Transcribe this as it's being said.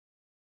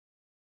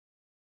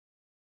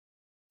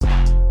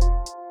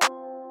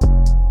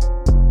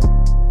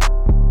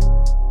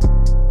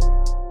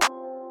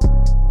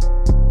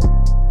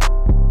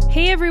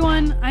Hey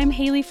everyone, I'm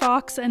Haley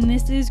Fox, and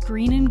this is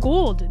Green and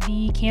Gold,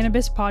 the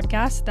cannabis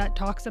podcast that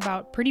talks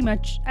about pretty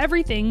much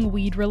everything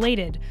weed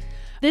related.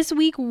 This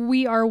week,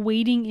 we are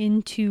wading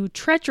into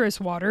treacherous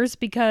waters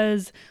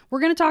because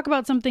we're going to talk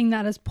about something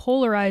that has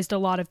polarized a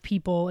lot of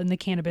people in the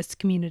cannabis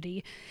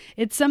community.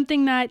 It's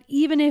something that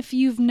even if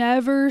you've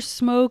never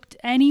smoked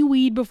any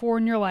weed before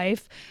in your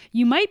life,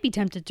 you might be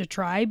tempted to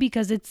try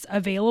because it's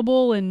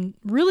available and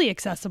really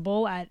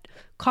accessible at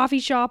coffee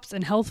shops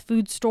and health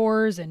food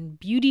stores and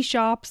beauty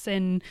shops,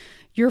 and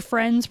your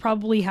friends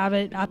probably have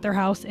it at their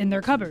house in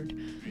their cupboard.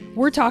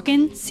 We're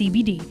talking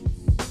CBD.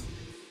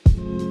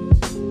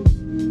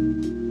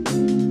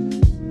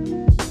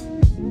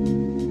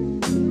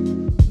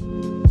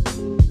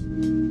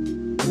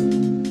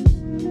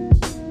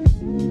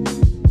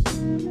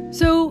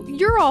 So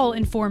you're all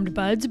informed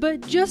buds,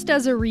 but just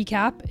as a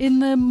recap, in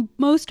the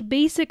most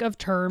basic of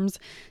terms,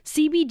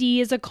 CBD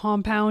is a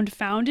compound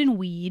found in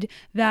weed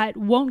that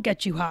won't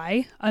get you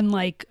high,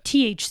 unlike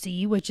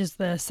THC, which is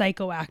the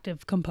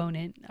psychoactive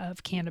component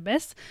of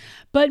cannabis.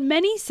 But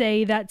many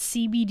say that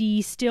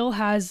CBD still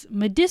has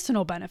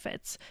medicinal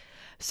benefits.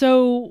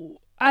 So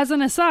as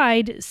an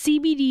aside,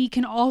 CBD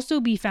can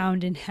also be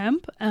found in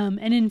hemp, and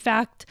in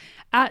fact,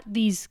 at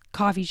these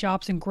coffee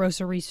shops and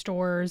grocery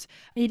stores,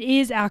 it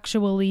is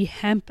actually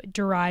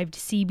hemp-derived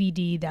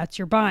CBD that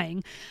you're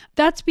buying.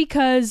 That's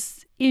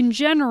because, in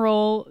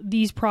general,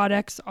 these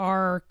products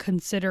are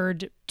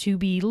considered to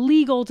be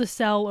legal to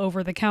sell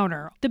over the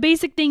counter. The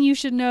basic thing you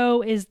should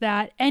know is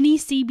that any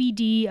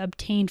CBD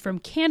obtained from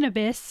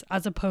cannabis,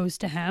 as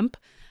opposed to hemp,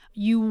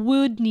 you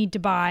would need to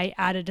buy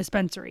at a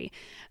dispensary.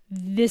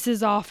 This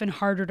is often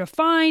harder to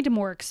find,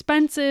 more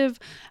expensive,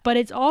 but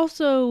it's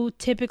also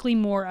typically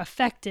more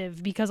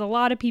effective because a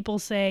lot of people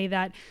say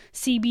that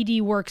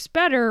CBD works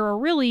better or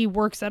really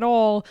works at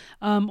all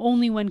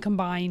only when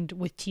combined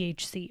with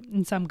THC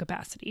in some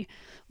capacity.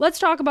 Let's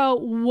talk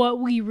about what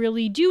we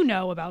really do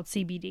know about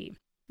CBD.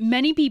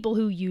 Many people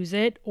who use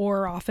it,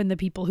 or often the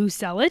people who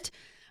sell it,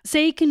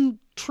 say it can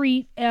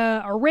treat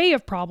an array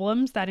of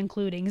problems that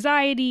include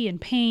anxiety and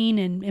pain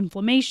and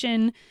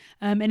inflammation.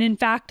 And in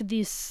fact,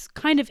 this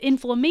kind of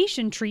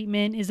inflammation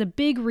treatment is a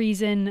big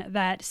reason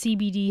that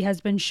CBD has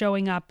been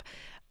showing up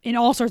in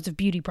all sorts of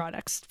beauty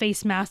products,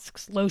 face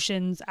masks,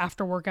 lotions,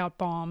 after-workout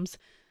balms.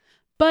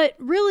 But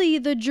really,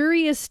 the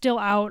jury is still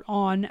out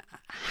on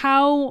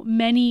how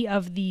many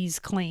of these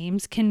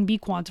claims can be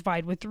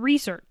quantified with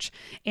research.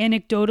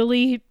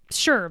 Anecdotally,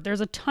 sure,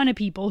 there's a ton of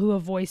people who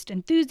have voiced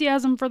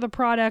enthusiasm for the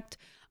product.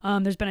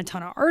 There's been a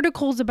ton of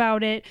articles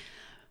about it.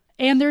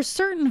 And there's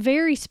certain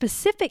very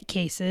specific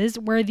cases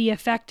where the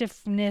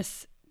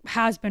effectiveness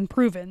has been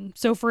proven.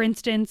 So for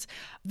instance,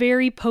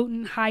 very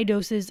potent high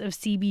doses of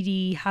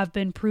CBD have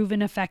been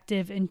proven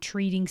effective in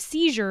treating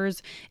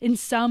seizures in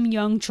some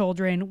young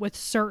children with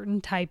certain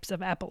types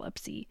of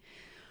epilepsy.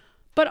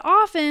 But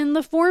often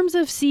the forms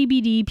of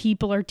CBD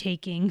people are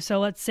taking, so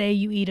let's say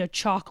you eat a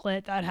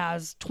chocolate that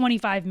has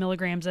 25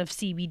 milligrams of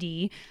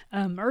CBD,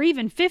 or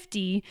even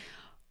 50,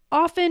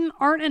 often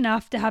aren't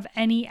enough to have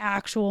any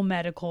actual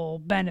medical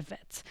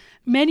benefits.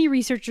 Many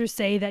researchers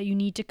say that you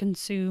need to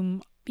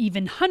consume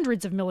even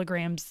hundreds of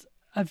milligrams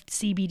of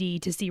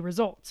CBD to see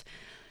results.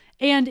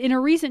 And in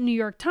a recent New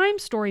York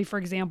Times story, for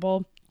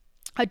example,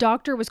 a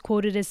doctor was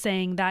quoted as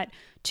saying that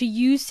to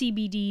use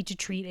CBD to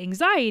treat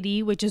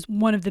anxiety, which is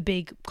one of the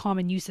big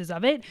common uses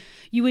of it,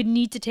 you would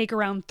need to take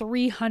around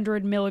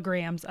 300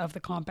 milligrams of the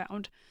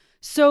compound.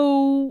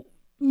 So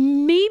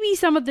maybe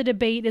some of the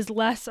debate is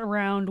less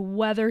around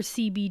whether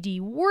CBD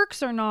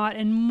works or not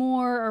and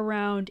more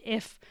around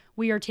if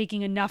we are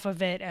taking enough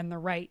of it and the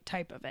right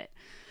type of it.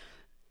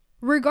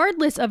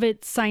 Regardless of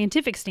its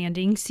scientific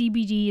standing,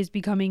 CBD is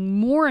becoming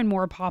more and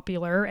more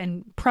popular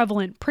and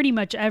prevalent pretty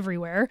much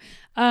everywhere,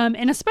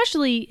 and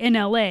especially in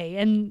LA.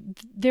 And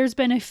there's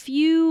been a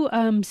few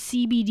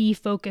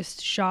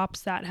CBD-focused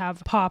shops that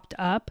have popped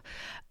up.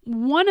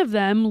 One of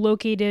them,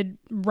 located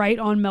right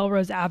on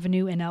Melrose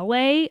Avenue in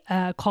LA,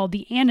 called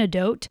The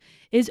Antidote,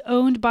 is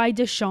owned by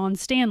Deshaun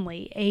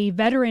Stanley, a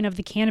veteran of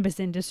the cannabis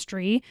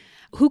industry,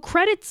 who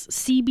credits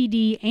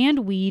CBD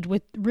and weed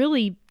with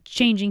really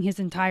changing his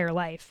entire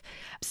life,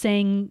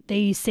 saying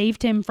they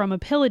saved him from a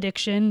pill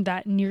addiction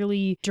that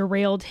nearly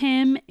derailed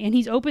him, and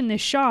he's opened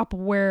this shop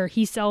where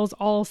he sells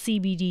all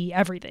CBD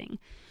everything.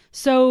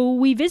 So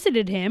we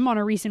visited him on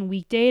a recent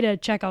weekday to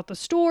check out the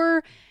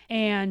store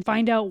and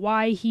find out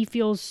why he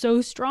feels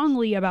so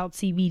strongly about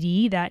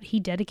CBD that he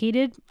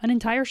dedicated an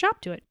entire shop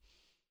to it.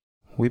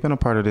 We've been a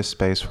part of this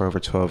space for over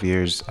 12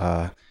 years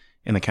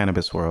in the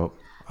cannabis world.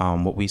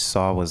 What we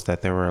saw was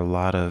that there were a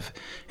lot of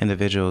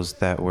individuals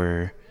that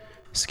were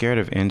scared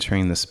of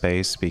entering the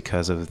space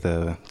because of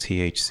the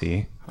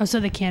THC. Oh,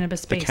 so the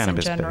cannabis space in general.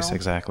 The cannabis space,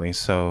 exactly.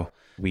 So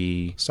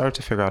we started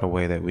to figure out a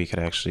way that we could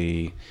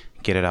actually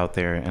get it out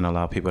there and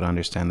allow people to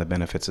understand the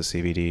benefits of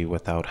CBD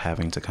without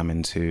having to come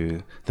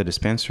into the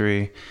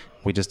dispensary.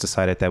 We just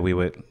decided that we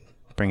would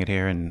bring it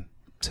here and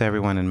to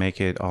everyone and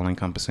make it all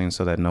encompassing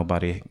so that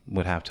nobody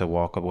would have to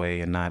walk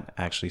away and not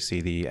actually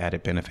see the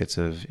added benefits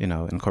of,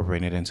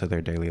 incorporating it into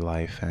their daily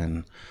life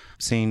and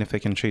seeing if it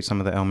can treat some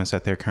of the ailments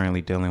that they're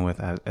currently dealing with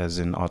as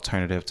an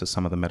alternative to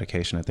some of the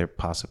medication that they're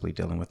possibly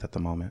dealing with at the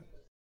moment.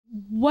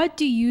 What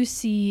do you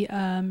see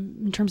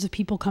in terms of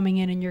people coming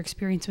in your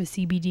experience with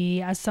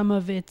CBD as some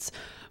of its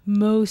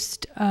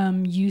most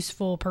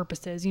useful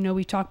purposes?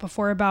 We've talked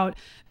before about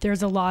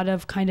there's a lot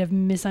of kind of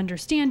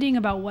misunderstanding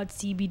about what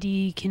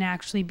CBD can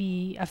actually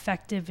be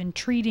effective in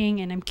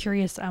treating. And I'm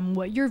curious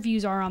what your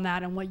views are on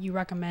that and what you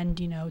recommend,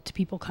 to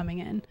people coming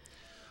in.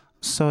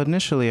 So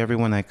initially,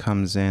 everyone that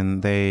comes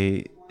in,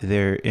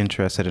 they're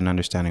interested in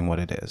understanding what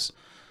it is.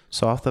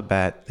 So off the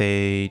bat,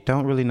 they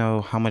don't really know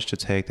how much to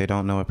take. They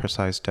don't know a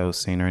precise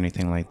dosing or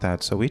anything like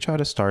that. So we try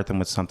to start them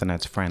with something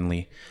that's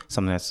friendly,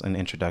 something that's an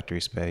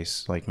introductory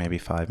space, like maybe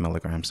 5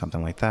 milligrams,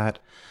 something like that.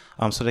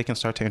 So they can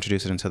start to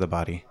introduce it into the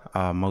body.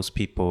 Most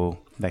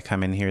people that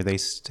come in here, they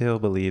still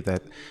believe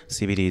that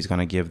CBD is going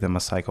to give them a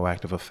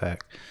psychoactive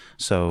effect.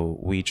 So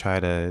we try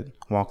to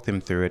walk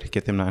them through it,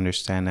 get them to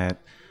understand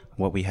that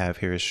what we have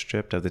here is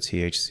stripped of the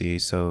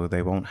THC, so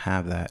they won't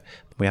have that.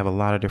 We have a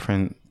lot of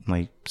different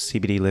like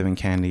CBD living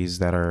candies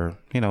that are,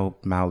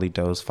 mildly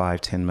dosed,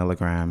 5-10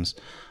 milligrams.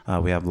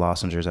 We have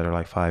lozenges that are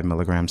like 5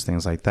 milligrams,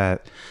 things like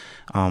that.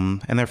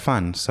 And they're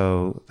fun.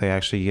 So they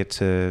actually get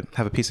to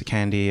have a piece of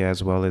candy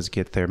as well as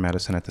get their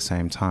medicine at the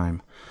same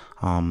time.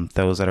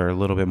 Those that are a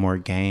little bit more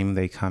game,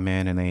 they come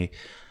in and they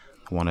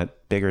want a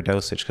bigger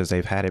dosage because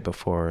they've had it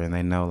before and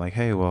they know like,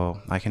 hey, well,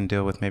 I can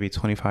deal with maybe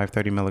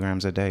 25-30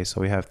 milligrams a day.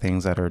 So we have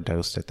things that are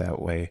dosed it that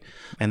way.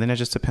 And then it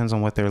just depends on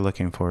what they're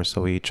looking for.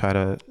 So we try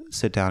to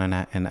sit down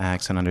and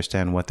ask and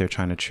understand what they're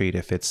trying to treat.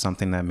 If it's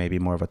something that maybe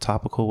more of a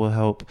topical will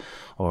help,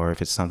 or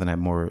if it's something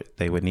that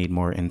they would need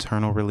more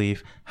internal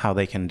relief, how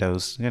they can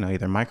dose,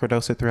 either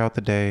microdose it throughout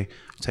the day,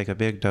 take a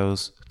big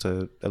dose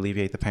to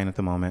alleviate the pain at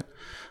the moment,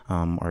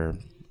 or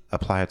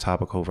apply a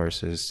topical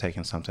versus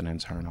taking something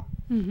internal.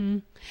 Mm-hmm.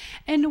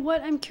 And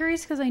what I'm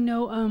curious, because I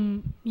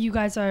know you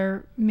guys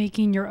are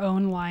making your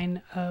own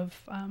line of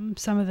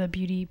some of the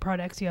beauty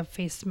products. You have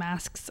face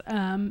masks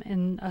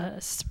and a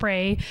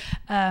spray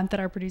that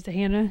our producer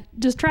Hannah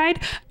just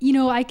tried.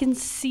 I can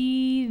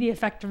see the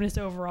effectiveness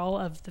overall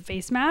of the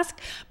face mask,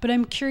 but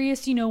I'm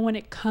curious, when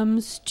it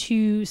comes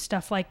to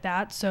stuff like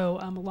that, so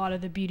a lot of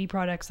the beauty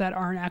products that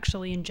aren't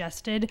actually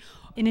ingested,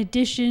 in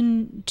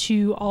addition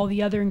to all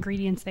the other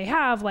ingredients they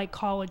have, like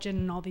collagen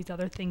and all these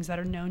other things that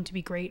are known to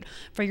be great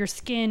for your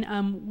skin,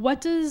 what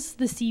does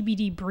the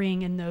CBD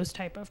bring in those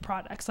type of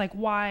products? Like,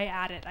 why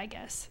add it, I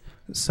guess?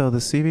 So the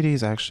CBD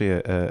is actually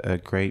a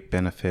great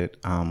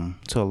benefit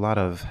to a lot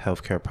of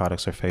healthcare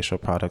products or facial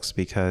products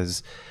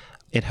because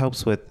it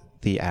helps with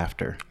the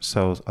after.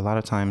 So a lot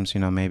of times,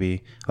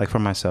 maybe like for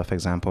myself,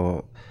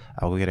 example,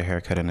 I'll get a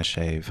haircut and a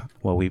shave.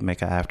 Well, we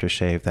make an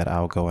aftershave that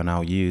I'll go and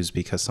I'll use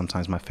because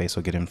sometimes my face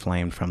will get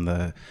inflamed from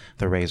the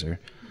razor.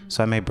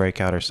 So I may break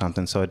out or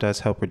something. So it does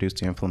help reduce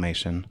the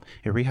inflammation.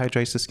 It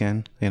rehydrates the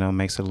skin,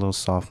 makes it a little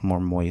soft, more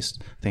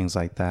moist, things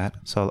like that.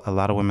 So a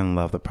lot of women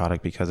love the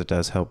product because it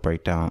does help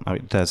put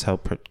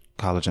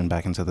collagen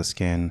back into the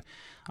skin.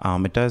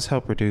 It does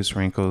help reduce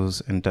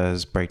wrinkles and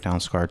does break down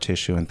scar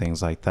tissue and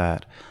things like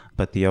that.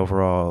 But the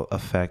overall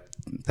effect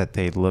that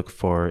they look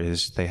for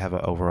is they have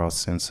an overall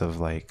sense of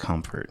like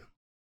comfort.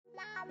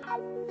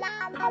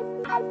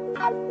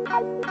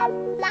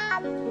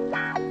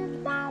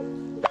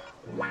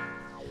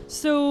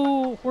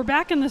 So we're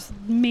back in this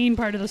main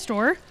part of the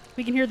store.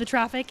 We can hear the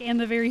traffic and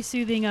the very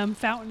soothing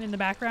fountain in the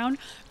background.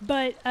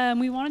 But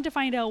we wanted to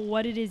find out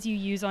what it is you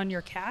use on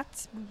your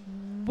cats.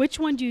 Which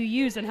one do you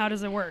use and how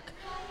does it work?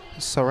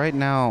 So right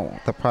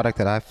now, the product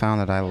that I found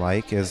that I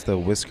like is the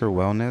Whisker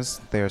Wellness,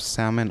 their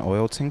salmon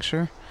oil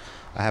tincture.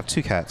 I have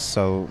 2 cats,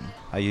 so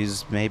I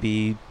use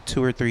maybe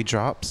 2 or 3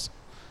 drops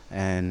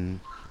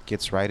and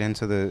gets right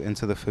into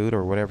the food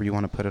or whatever you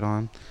want to put it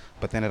on.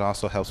 But then it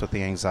also helps with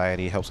the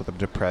anxiety, helps with the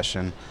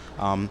depression,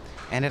 and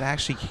it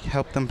actually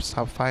helped them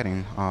stop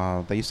fighting.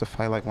 They used to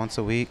fight like once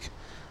a week.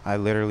 I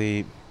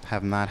literally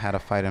have not had a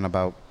fight in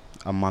about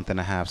a month and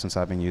a half since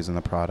I've been using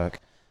the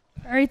product.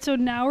 All right, so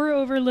now we're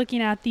over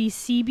looking at the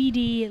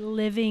CBD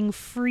Living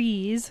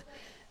Freeze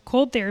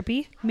cold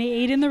therapy. May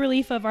aid in the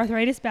relief of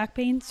arthritis, back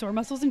pain, sore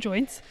muscles, and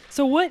joints.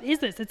 So what is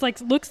this? It's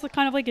looks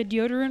kind of like a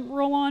deodorant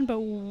roll-on, but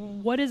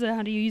what is it?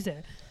 How do you use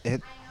it?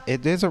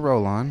 It is a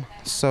roll-on.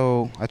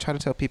 So I try to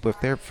tell people if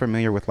they're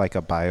familiar with like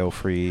a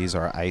BioFreeze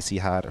or Icy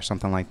Hot or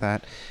something like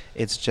that,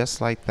 it's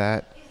just like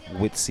that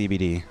with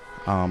CBD.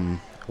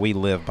 We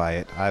live by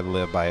it. I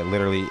live by it.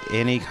 Literally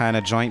any kind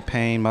of joint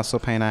pain, muscle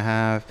pain I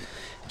have,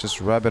 just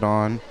rub it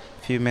on.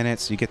 A few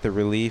minutes, you get the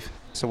relief.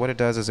 So what it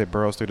does is it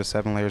burrows through the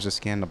 7 layers of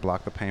skin to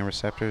block the pain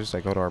receptors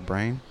that go to our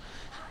brain.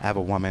 I have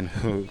a woman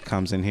who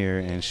comes in here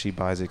and she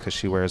buys it because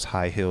she wears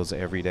high heels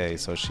every day.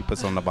 So she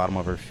puts it on the bottom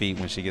of her feet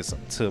when she gets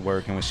to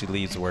work and when she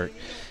leaves work.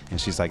 And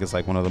she's like, it's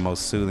like one of the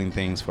most soothing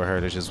things for her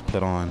to just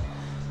put on.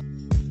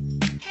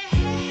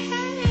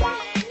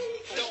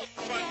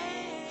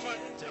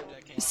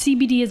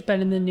 CBD has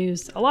been in the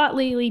news a lot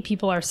lately.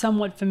 People are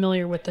somewhat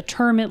familiar with the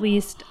term, at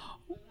least.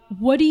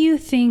 What do you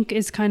think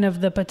is kind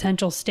of the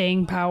potential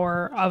staying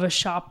power of a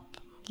shop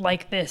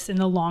like this in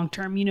the long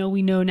term? You know,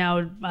 we know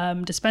now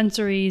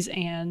dispensaries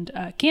and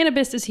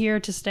cannabis is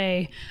here to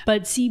stay,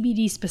 but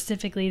CBD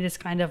specifically, this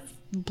kind of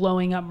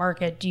blowing up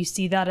market, do you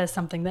see that as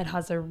something that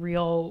has a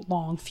real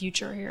long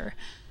future here?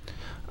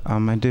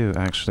 I do,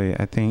 actually.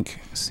 I think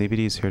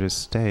CBD is here to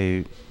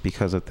stay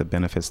because of the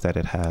benefits that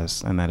it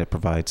has and that it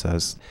provides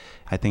us.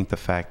 I think the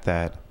fact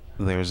that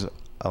there's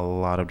a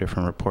lot of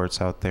different reports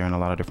out there and a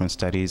lot of different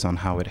studies on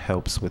how it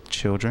helps with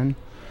children,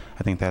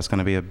 I think that's going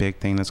to be a big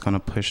thing that's going to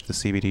push the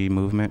CBD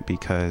movement,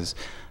 because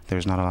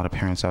there's not a lot of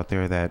parents out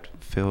there that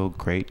feel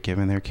great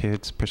giving their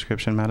kids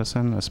prescription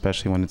medicine,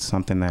 especially when it's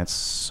something that's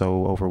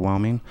so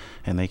overwhelming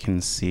and they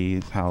can see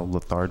how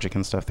lethargic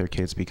and stuff their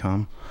kids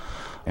become.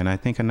 And I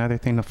think another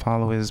thing to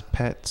follow is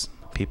pets.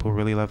 People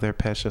really love their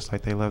pets just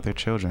like they love their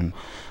children.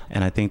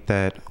 And I think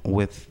that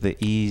with the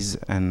ease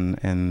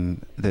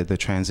and the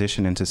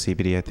transition into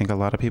CBD, I think a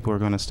lot of people are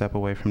going to step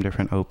away from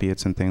different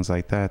opiates and things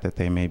like that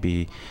they may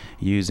be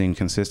using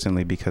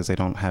consistently because they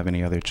don't have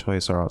any other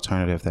choice or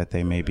alternative that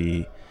they may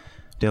be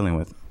dealing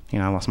with. You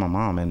know, I lost my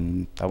mom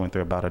and I went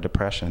through a bout of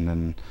depression,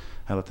 and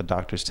I let the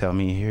doctors tell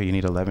me, here, you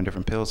need 11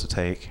 different pills to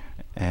take.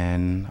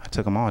 And I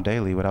took them all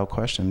daily without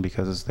question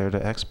because they're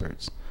the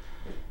experts.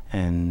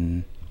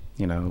 And,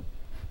 you know,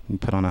 you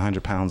put on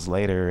 100 pounds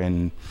later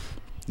and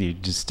you're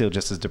still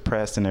just as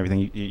depressed and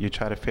everything. You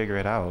try to figure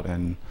it out.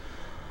 And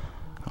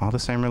all the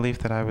same relief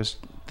that I was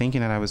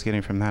thinking that I was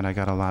getting from that, I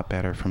got a lot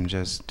better from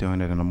just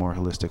doing it in a more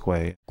holistic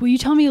way. Will you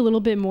tell me a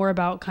little bit more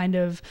about kind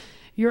of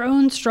your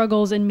own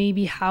struggles and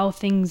maybe how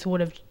things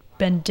would have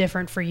been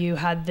different for you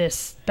had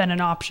this been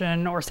an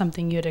option or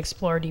something you had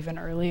explored even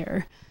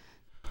earlier?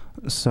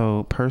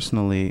 So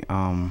personally,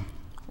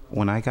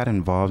 when I got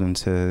involved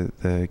into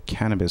the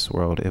cannabis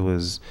world, it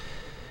was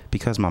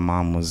because my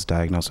mom was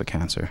diagnosed with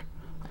cancer.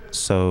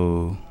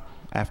 So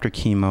after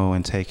chemo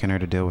and taking her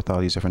to deal with all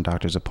these different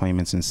doctor's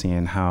appointments and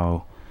seeing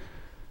how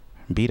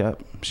beat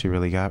up she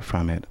really got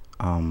from it,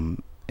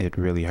 it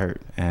really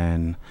hurt.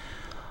 And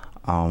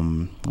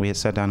we had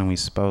sat down and we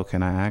spoke,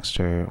 and I asked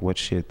her what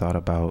she had thought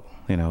about,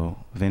 you know,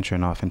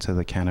 venturing off into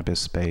the cannabis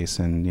space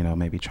and, you know,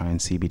 maybe trying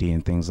CBD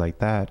and things like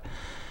that.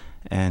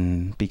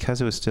 And because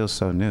it was still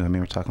so new, I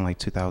mean, we're talking like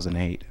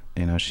 2008,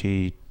 you know,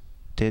 she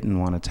didn't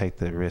want to take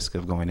the risk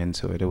of going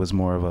into it. It was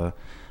more of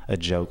a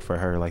joke for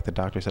her. Like, the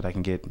doctor said I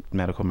can get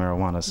medical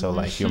marijuana, so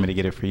like, you want me to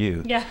get it for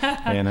you?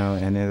 Yeah. You know,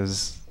 and it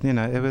was, you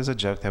know, it was a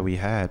joke that we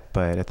had,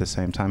 but at the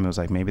same time, it was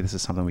like, maybe this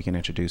is something we can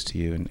introduce to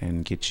you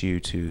and get you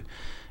to,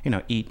 you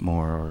know, eat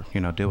more or,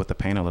 you know, deal with the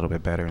pain a little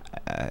bit better.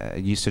 I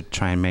used to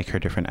try and make her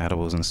different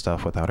edibles and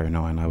stuff without her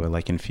knowing. I would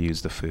like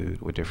infuse the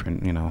food with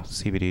different, you know,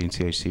 CBD and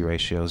THC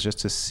ratios just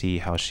to see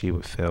how she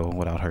would feel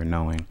without her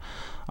knowing.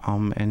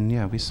 And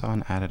yeah, we saw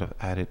an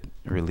added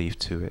relief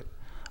to it.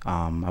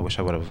 I wish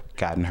I would have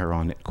gotten her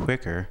on it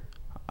quicker.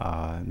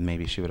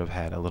 Maybe she would have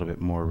had a little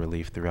bit more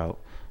relief throughout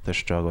the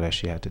struggle that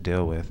she had to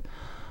deal with.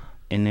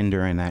 And then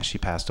during that, she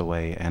passed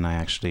away, and I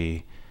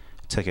actually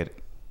took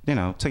it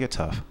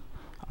tough.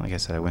 Like I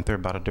said, I went through a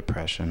bout of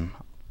depression,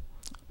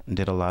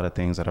 did a lot of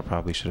things that I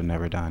probably should have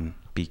never done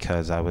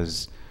because I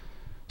was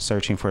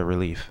searching for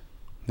relief.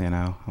 You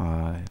know,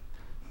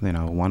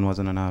 1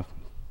 wasn't enough,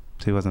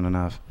 2 wasn't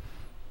enough.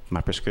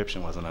 My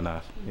prescription wasn't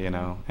enough, you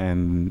know,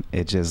 and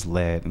it just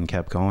led and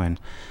kept going.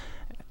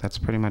 That's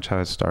pretty much how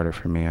it started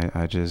for me.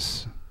 I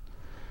just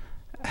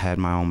had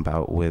my own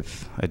bout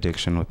with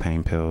addiction with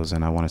pain pills,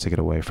 and I wanted to get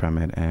away from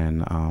it.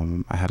 And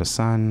I had a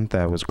son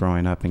that was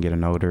growing up and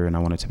getting older, and I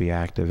wanted to be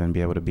active and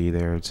be able to be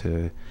there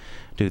to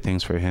do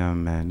things for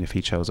him. And if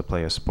he chose to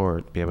play a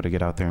sport, be able to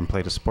get out there and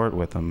play the sport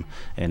with him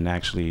and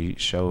actually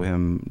show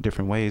him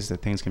different ways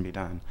that things can be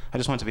done. I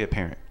just wanted to be a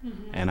parent,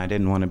 and I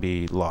didn't want to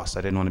be lost.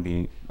 I didn't want to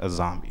be a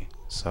zombie.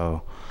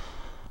 So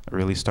I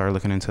really started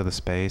looking into the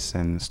space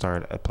and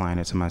started applying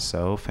it to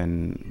myself,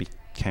 and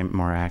became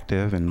more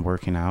active and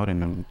working out,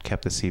 and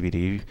kept the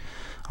CBD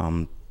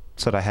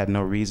so that I had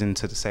no reason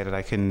to say that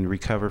I couldn't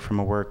recover from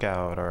a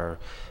workout or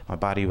my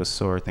body was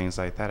sore, things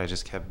like that. I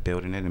just kept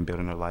building it and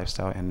building a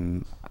lifestyle,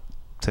 and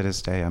to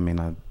this day, I mean,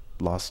 I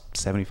lost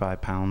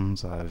 75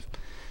 pounds. I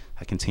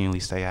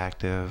continually stay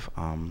active,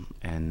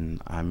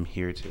 and I'm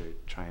here to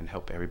try and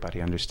help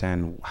everybody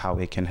understand how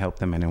it can help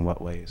them and in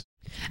what ways.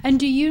 And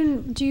do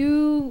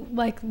you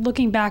like,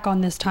 looking back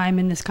on this time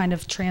and this kind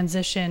of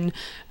transition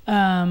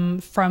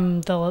from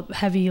the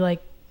heavy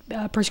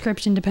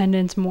prescription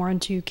dependence more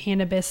into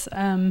cannabis,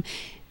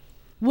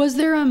 was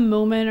there a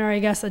moment, or I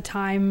guess a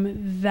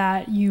time,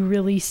 that you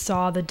really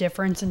saw the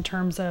difference in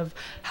terms of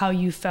how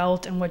you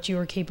felt and what you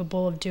were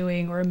capable of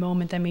doing, or a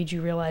moment that made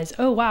you realize,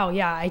 oh wow,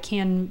 yeah, I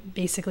can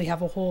basically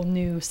have a whole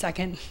new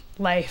second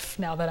life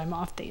now that I'm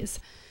off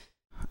these?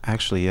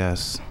 Actually,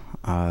 yes.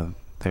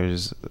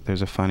 There's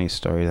a funny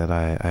story that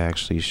I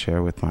actually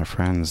share with my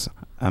friends.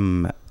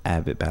 I'm an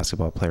avid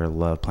basketball player,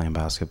 love playing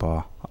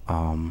basketball.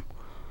 And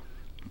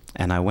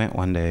I went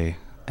one day,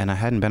 and I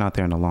hadn't been out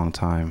there in a long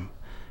time.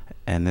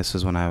 And this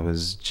was when I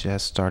was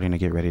just starting to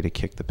get ready to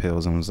kick the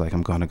pills and was like,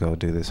 I'm going to go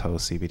do this whole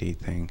CBD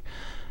thing.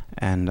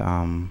 And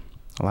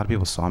a lot of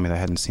people saw me that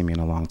hadn't seen me in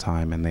a long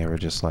time, and they were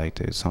just like,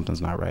 dude,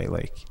 something's not right.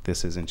 Like,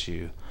 this isn't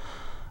you.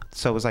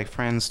 So it was like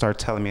friends start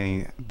telling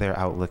me their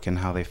outlook and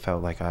how they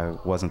felt like I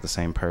wasn't the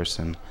same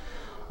person.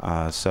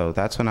 So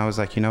that's when I was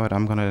like, you know what,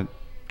 I'm going to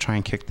try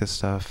and kick this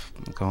stuff,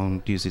 go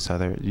and use this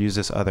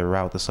other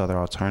route, this other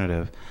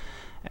alternative.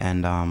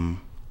 And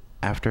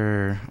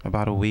after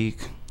about a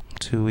week,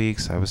 2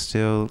 weeks, I was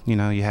still, you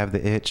have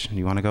the itch and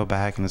you want to go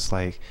back, and it's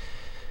like,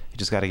 you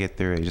just got to get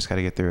through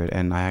it.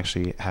 And I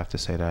actually have to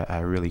say that I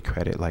really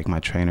credit like my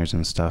trainers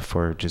and stuff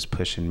for just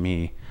pushing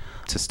me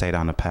to stay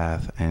down the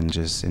path and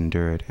just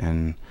endure it.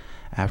 And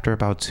after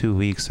about 2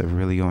 weeks of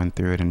really going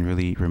through it and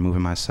really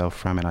removing myself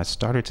from it, I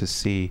started to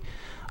see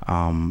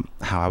how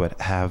I would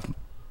have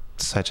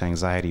such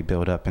anxiety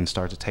build up and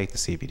start to take the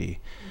CBD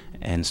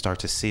and start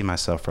to see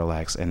myself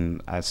relax.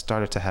 And I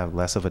started to have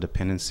less of a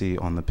dependency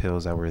on the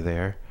pills that were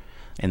there.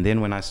 And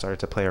then when I started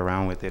to play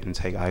around with it and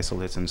take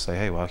isolates and say,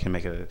 hey, well, I can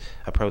make a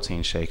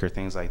protein shake or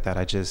things like that,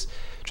 I just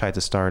tried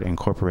to start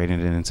incorporating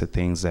it into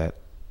things that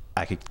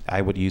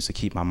I would use to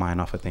keep my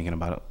mind off of thinking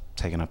about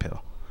taking a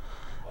pill.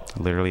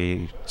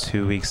 Literally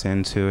 2 weeks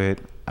into it,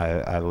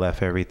 I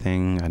left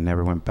everything. I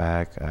never went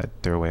back. I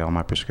threw away all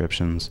my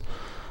prescriptions,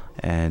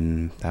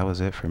 and that was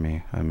it for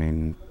me. I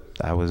mean,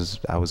 I was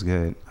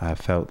good. I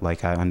felt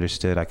like I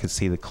understood. I could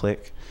see the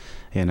click,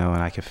 and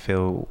I could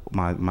feel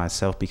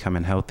myself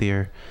becoming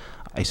healthier.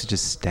 I used to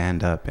just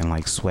stand up and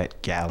like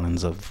sweat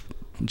gallons of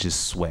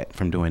just sweat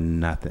from doing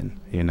nothing,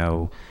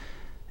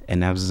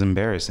 and that was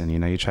embarrassing.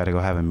 You try to go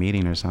have a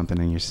meeting or something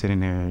and you're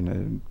sitting there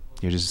and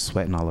you're just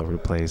sweating all over the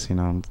place,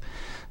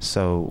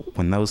 So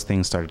when those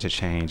things started to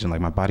change and like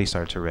my body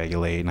started to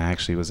regulate, and I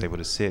actually was able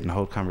to sit and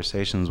hold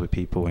conversations with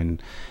people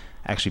and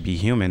actually be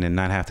human and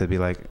not have to be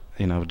like,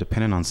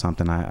 dependent on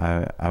something,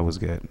 I was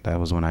good. That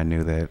was when I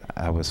knew that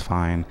I was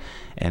fine.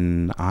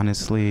 And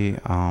honestly,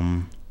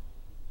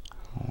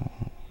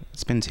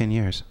 it's been 10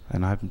 years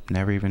and I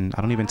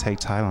don't even take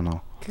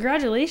Tylenol.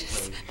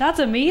 Congratulations. That's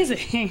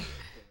amazing.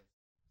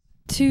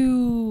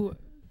 To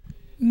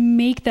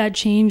make that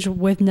change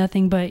with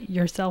nothing but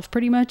yourself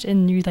pretty much,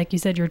 and you, like you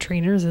said, your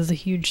trainers is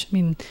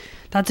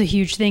that's a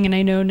huge thing. And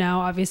I know now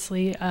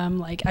obviously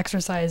like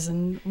exercise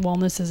and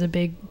wellness is a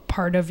big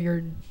part of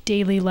your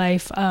daily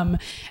life, and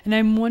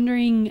I'm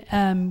wondering,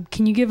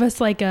 can you give us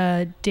like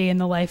a day in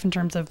the life in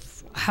terms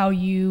of how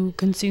you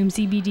consume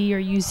CBD or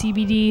use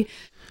CBD?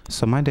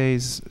 So my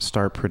days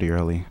start pretty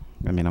early.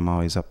 I mean, I'm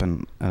always up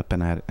and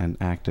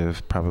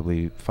active,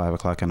 probably 5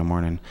 o'clock in the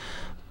morning.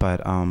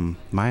 But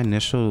my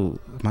initial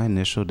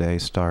day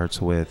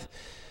starts with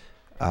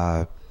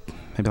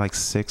maybe like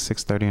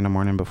 6:30 in the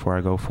morning. Before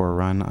I go for a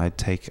run, I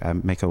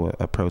make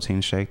a protein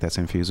shake that's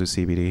infused with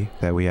CBD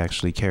that we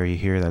actually carry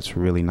here. That's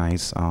really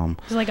nice.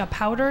 It's like a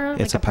powder?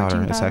 It's like a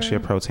powder. It's actually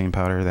a protein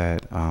powder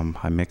that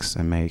I mix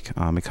and make.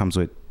 It comes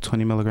with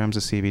 20 milligrams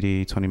of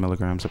CBD, 20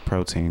 milligrams of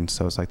protein.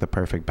 So it's like the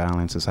perfect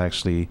balance. It's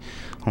actually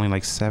only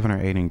like 7 or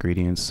 8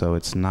 ingredients, so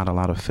it's not a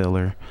lot of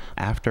filler.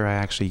 After I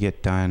actually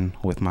get done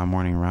with my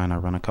morning run, I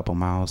run a couple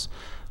miles,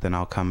 then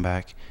I'll come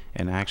back.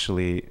 And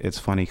actually, it's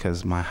funny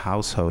because my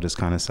household is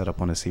kind of set up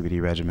on a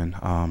CBD regimen.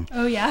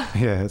 Oh, yeah?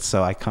 Yeah,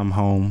 so I come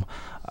home,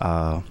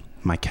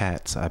 my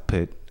cats, I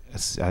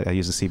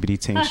use a CBD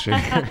tincture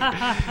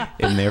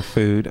in their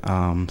food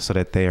so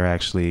that they are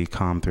actually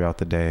calm throughout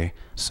the day.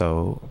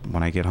 So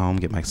when I get home,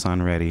 get my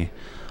son ready,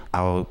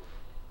 I'll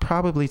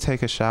probably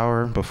take a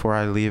shower before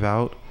I leave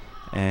out.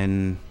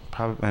 And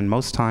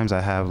most times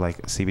I have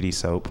like CBD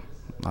soap.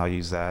 I'll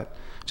use that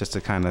just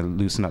to kind of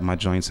loosen up my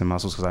joints and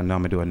muscles because I know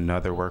I'm going to do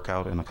another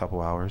workout in a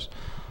couple hours.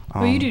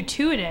 Well, you do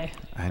 2 a day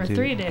or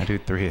 3 a day? I do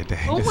 3 a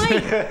day. Oh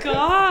my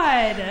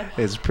God.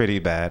 It's pretty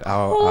bad.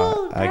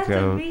 That's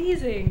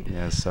amazing.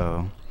 Yeah,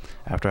 so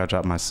after I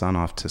drop my son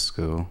off to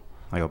school,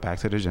 I go back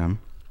to the gym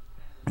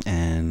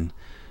and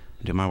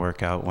do my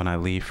workout. When I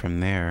leave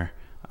from there,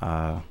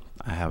 I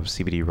have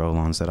CBD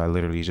roll-ons that I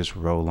literally just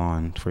roll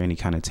on for any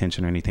kind of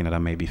tension or anything that I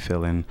may be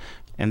feeling.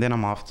 And then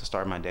I'm off to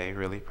start my day,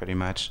 really, pretty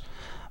much.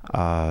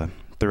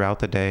 Throughout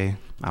the day,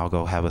 I'll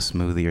go have a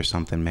smoothie or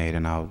something made,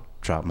 and I'll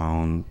drop my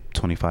own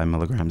 25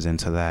 milligrams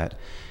into that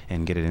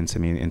and get it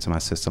into my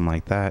system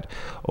like that.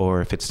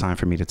 Or if it's time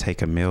for me to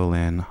take a meal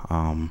in,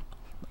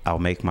 I'll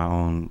make my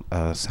own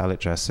salad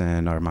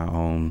dressing or my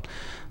own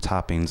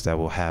toppings that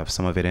will have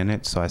some of it in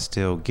it, so I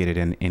still get it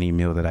in any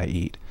meal that I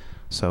eat.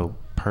 So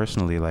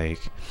personally, like,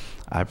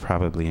 I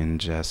probably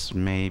ingest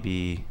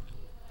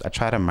I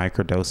try to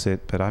microdose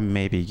it, but I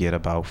maybe get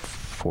about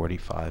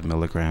 45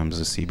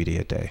 milligrams of CBD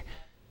a day.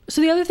 So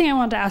the other thing I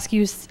wanted to ask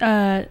you,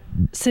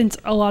 since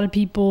a lot of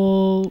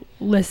people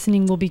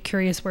listening will be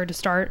curious where to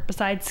start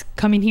besides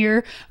coming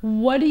here,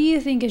 what do you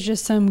think is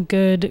just some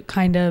good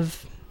kind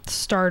of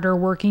starter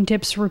working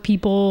tips for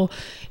people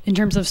in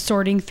terms of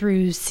sorting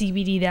through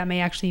CBD that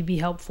may actually be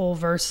helpful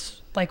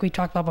versus, like we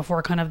talked about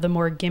before, kind of the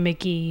more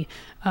gimmicky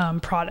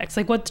products?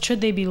 Like, what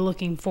should they be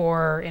looking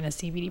for in a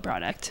CBD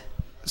product?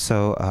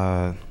 So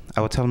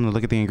I would tell them to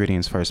look at the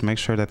ingredients first. Make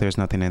sure that there's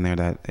nothing in there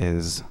that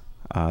is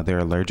they're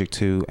allergic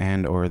to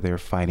and or they're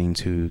fighting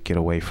to get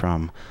away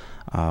from.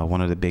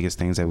 One of the biggest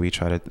things that we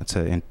try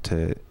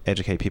to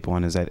educate people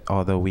on is that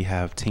although we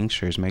have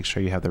tinctures, make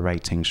sure you have the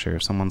right tincture.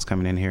 If someone's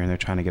coming in here and they're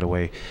trying to get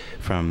away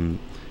from,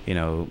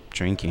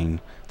 drinking,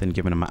 then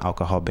giving them an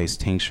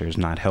alcohol-based tincture is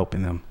not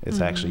helping them. It's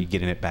actually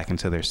getting it back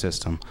into their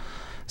system.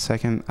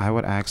 Second, I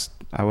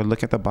would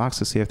look at the box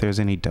to see if there's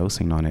any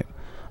dosing on it.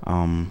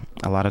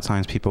 A lot of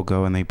times people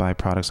go and they buy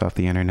products off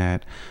the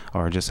internet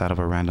or just out of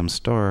a random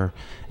store,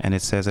 and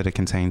it says that it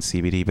contains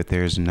CBD, but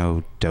there's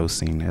no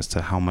dosing as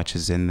to how much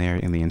is in there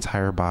in the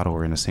entire bottle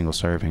or in a single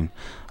serving.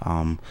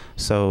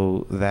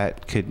 So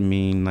that could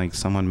mean like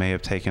someone may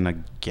have taken a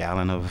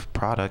gallon of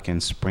product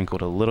and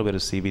sprinkled a little bit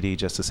of CBD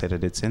just to say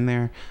that it's in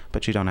there,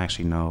 but you don't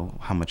actually know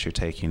how much you're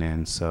taking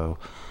in. So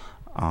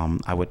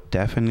I would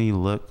definitely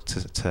look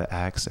to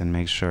ask and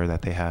make sure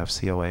that they have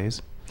COAs.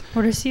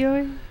 What are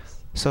COAs?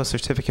 So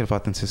certificate of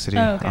authenticity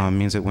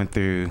means it went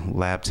through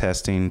lab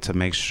testing to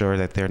make sure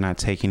that they're not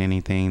taking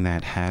anything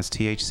that has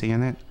THC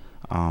in it.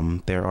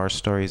 There are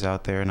stories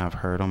out there, and I've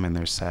heard them, and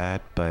they're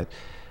sad, but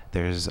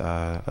there's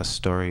a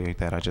story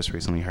that I just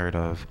recently heard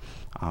of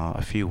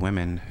a few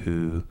women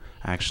who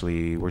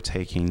actually were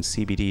taking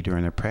CBD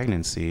during their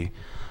pregnancy,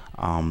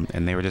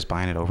 and they were just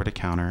buying it over the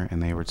counter,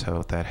 and they were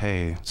told that,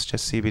 hey, it's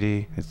just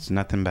CBD, it's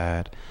nothing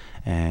bad.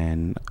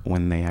 And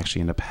when they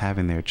actually end up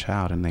having their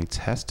child and they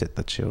tested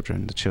the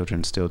children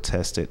still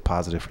tested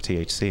positive for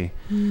THC.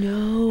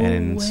 No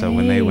and way. So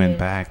when they went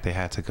back, they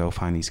had to go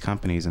find these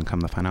companies, and come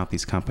to find out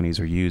these companies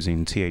were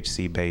using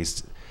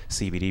THC-based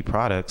CBD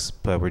products,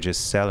 but were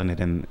just selling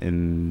it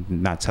and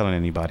not telling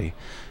anybody.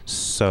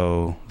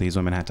 So these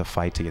women had to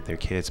fight to get their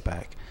kids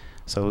back.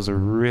 So it was a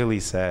really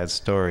sad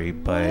story.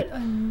 But what a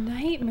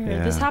nightmare.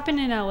 Yeah. This happened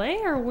in LA,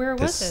 or where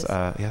was this?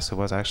 Yes, it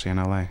was actually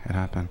in LA. It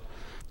happened.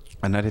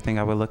 Another thing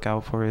I would look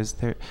out for is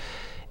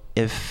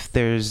if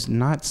there's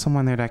not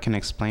someone there that can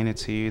explain it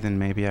to you, then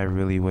maybe I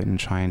really wouldn't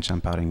try and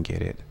jump out and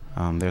get it.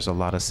 There's a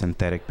lot of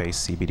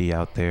synthetic-based CBD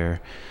out there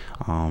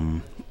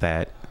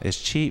that is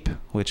cheap,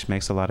 which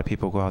makes a lot of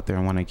people go out there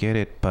and want to get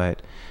it.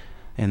 But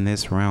in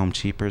this realm,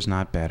 cheaper is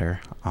not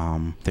better.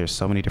 There's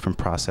so many different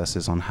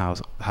processes on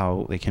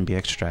how it can be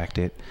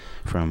extracted,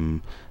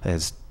 from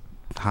as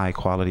high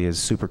quality as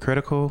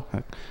supercritical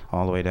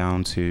all the way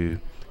down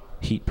to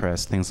heat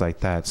press, things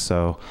like that.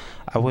 So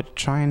I would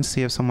try and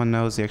see if someone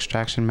knows the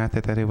extraction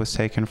method that it was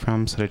taken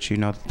from, so that you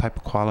know the type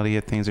of quality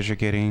of things that you're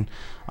getting.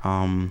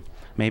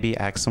 Maybe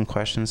ask some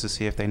questions to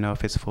see if they know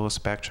if it's full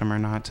spectrum or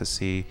not, to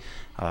see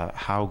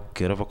how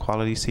good of a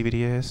quality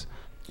CBD is.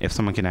 If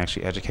someone can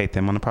actually educate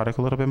them on the product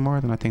a little bit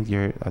more, then I think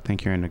you're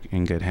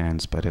in good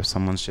hands. But if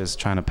someone's just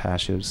trying to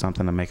pass you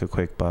something to make a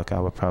quick buck, I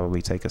would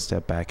probably take a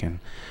step back and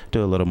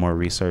do a little more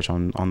research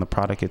on the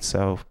product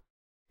itself.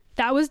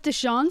 That was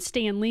Deshaun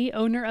Stanley,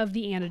 owner of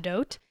The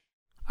Antidote.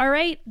 All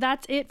right,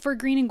 that's it for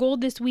Green and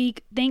Gold this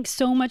week. Thanks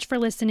so much for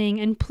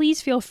listening, and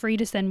please feel free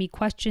to send me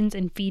questions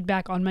and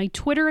feedback on my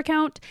Twitter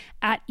account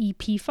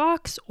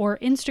 @EPFox or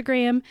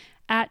Instagram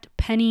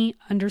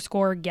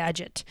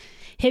 @Penny_Gadget.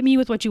 Hit me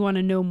with what you want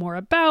to know more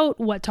about,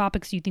 what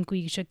topics you think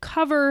we should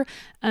cover,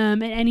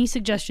 and any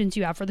suggestions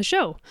you have for the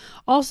show.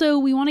 Also,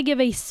 we want to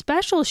give a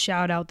special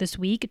shout out this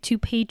week to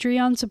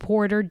Patreon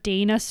supporter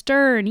Dana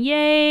Stern.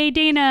 Yay,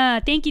 Dana!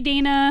 Thank you,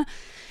 Dana.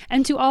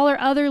 And to all our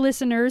other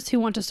listeners who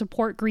want to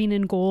support Green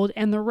and Gold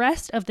and the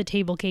rest of the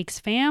Table Cakes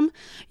fam,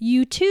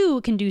 you too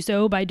can do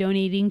so by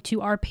donating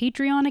to our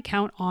Patreon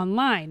account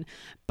online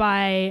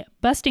by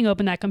busting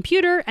open that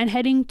computer and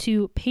heading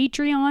to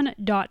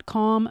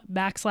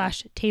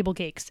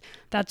patreon.com/tablecakes.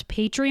 That's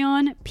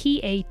Patreon,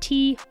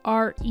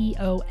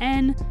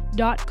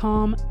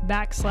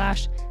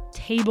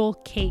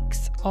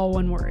 patreon.com/tablecakes, all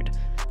one word.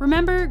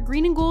 Remember,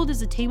 Green and Gold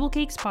is a Table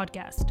Cakes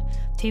podcast.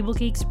 Table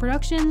Cakes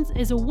Productions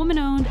is a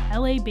woman-owned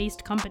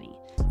LA-based company.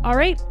 All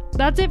right,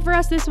 that's it for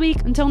us this week.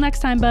 Until next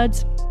time,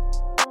 buds.